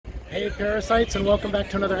Hey Parasites, and welcome back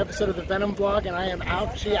to another episode of the Venom vlog, and I am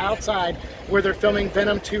actually outside where they're filming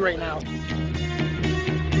Venom 2 right now.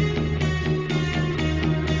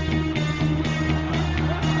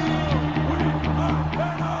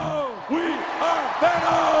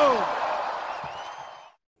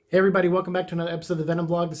 Hey everybody, welcome back to another episode of the Venom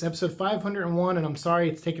vlog. This is episode 501, and I'm sorry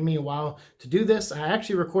it's taken me a while to do this. I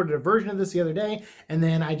actually recorded a version of this the other day, and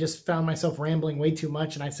then I just found myself rambling way too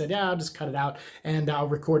much, and I said, yeah, I'll just cut it out, and I'll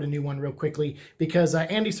record a new one real quickly, because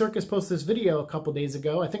Andy Serkis posted this video a couple days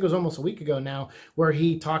ago, I think it was almost a week ago now, where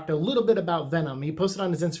he talked a little bit about Venom. He posted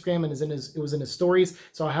on his Instagram, and it was in his stories,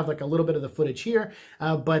 so I have like a little bit of the footage here,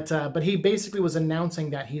 but he basically was announcing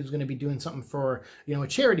that he was going to be doing something for, you know, a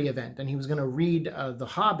charity event, and he was going to read The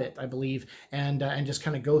Hobbit, I believe, and just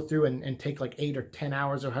kind of go through and take like 8 or 10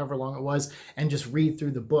 hours or however long it was and just read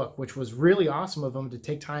through the book, which was really awesome of him to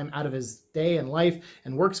take time out of his day and life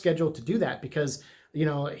and work schedule to do that, because you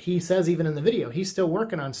know, he says even in the video, he's still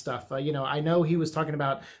working on stuff. You know, I know he was talking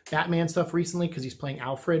about Batman stuff recently because he's playing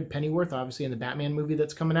Alfred Pennyworth, obviously, in the Batman movie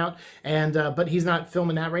that's coming out. And but he's not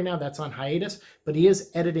filming that right now. That's on hiatus. But he is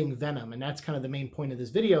editing Venom. And that's kind of the main point of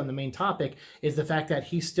this video. And the main topic is the fact that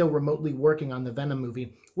he's still remotely working on the Venom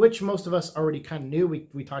movie, which most of us already kind of knew.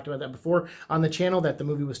 We talked about that before on the channel, that the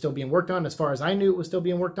movie was still being worked on. As far as I knew, it was still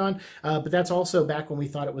being worked on. But that's also back when we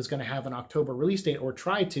thought it was going to have an October release date, or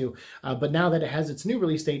try to. But now that it has its new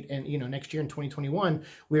release date, and you know, next year in 2021,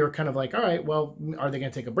 we were kind of like, all right, well, are they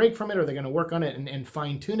going to take a break from it? Or are they going to work on it and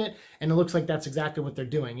fine tune it? And it looks like that's exactly what they're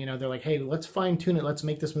doing. You know, they're like, hey, let's fine tune it. Let's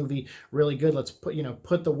make this movie really good. Let's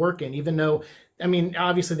put the work in, even though, I mean,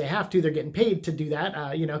 obviously they have to. They're getting paid to do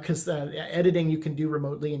that, you know, because editing you can do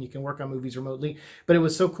remotely and you can work on movies remotely. But it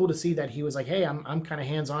was so cool to see that he was like, hey, I'm kind of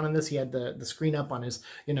hands-on in this. He had the screen up on his,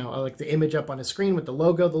 you know, like the image up on his screen with the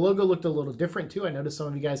logo. The logo looked a little different too. I noticed some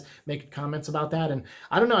of you guys making comments about that. And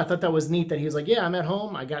I don't know, I thought that was neat that he was like, yeah, I'm at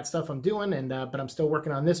home. I got stuff I'm doing, and but I'm still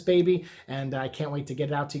working on this baby. And I can't wait to get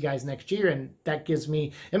it out to you guys next year. And that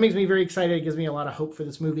makes me very excited. It gives me a lot of hope for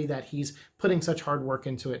this movie, that he's putting such hard work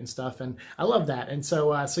into it and stuff. And I love that. And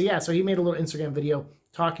so he made a little Instagram video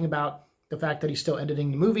talking about the fact that he's still editing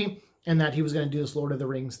the movie, and that he was going to do this Lord of the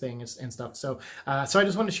Rings thing and stuff. So I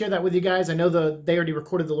just want to share that with you guys. I know they already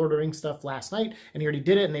recorded the Lord of the Rings stuff last night, and he already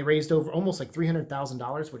did it, and they raised over almost like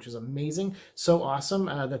 $300,000, which is amazing. So awesome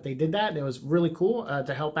that they did that. And it was really cool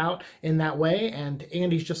to help out in that way. And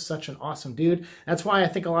Andy's just such an awesome dude. That's why I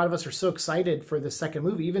think a lot of us are so excited for the second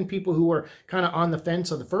movie. Even people who were kind of on the fence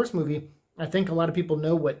of the first movie, I think a lot of people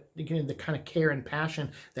know what, you know, the kind of care and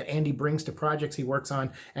passion that Andy brings to projects he works on.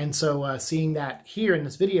 And so seeing that here in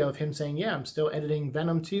this video of him saying, yeah, I'm still editing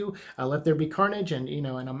Venom 2, Let There Be Carnage, and, you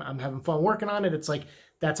know, and I'm having fun working on it. It's like,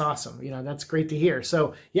 that's awesome. You know, that's great to hear.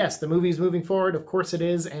 So yes, the movie's moving forward. Of course it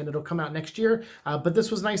is, and it'll come out next year. But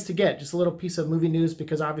this was nice to get, just a little piece of movie news,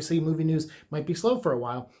 because obviously movie news might be slow for a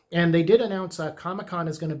while. And they did announce Comic-Con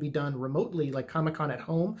is going to be done remotely, like Comic-Con at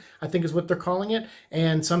home, I think is what they're calling it.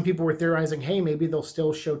 And some people were theorizing, hey, maybe they'll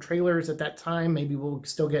still show trailers at that time. Maybe we'll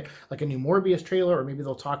still get like a new Morbius trailer, or maybe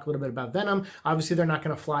they'll talk a little bit about Venom. Obviously, they're not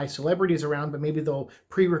going to fly celebrities around, but maybe they'll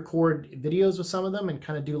pre-record videos with some of them and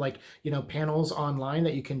kind of do like, you know, panels online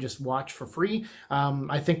that you can just watch for free.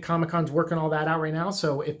 I think Comic-Con's working all that out right now.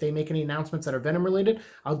 So if they make any announcements that are Venom related,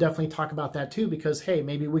 I'll definitely talk about that too, because hey,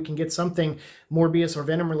 maybe we can get something Morbius or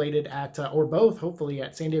Venom related at, or both, hopefully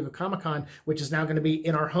at San Diego Comic-Con, which is now going to be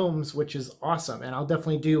in our homes, which is awesome. And I'll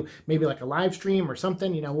definitely do maybe like a live stream or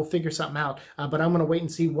something, you know, we'll figure something out. But I'm going to wait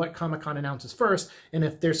and see what Comic-Con announces first. And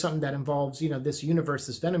if there's something that involves, you know, this universe,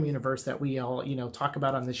 this Venom universe that we all, you know, talk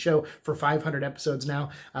about on this show for 500 episodes now,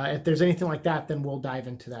 if there's anything like that, then we'll dive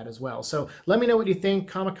into that as well. So let me know what you think.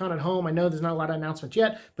 Comic-Con at home, I know there's not a lot of announcements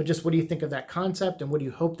yet, but just what do you think of that concept, and what do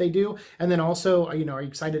you hope they do? And then also, you know, are you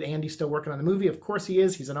excited Andy's still working on the movie? Of course he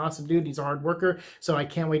is. He's an awesome dude. He's a hard worker. So I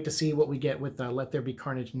can't wait to see what we get with Let There Be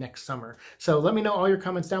Carnage next summer. So let me know all your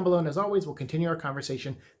comments down below, and as always, we'll continue our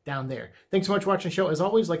conversation down there. Thanks so much for watching the show. As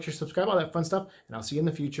always, like, share, subscribe, all that fun stuff, and I'll see you in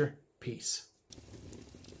the future. Peace.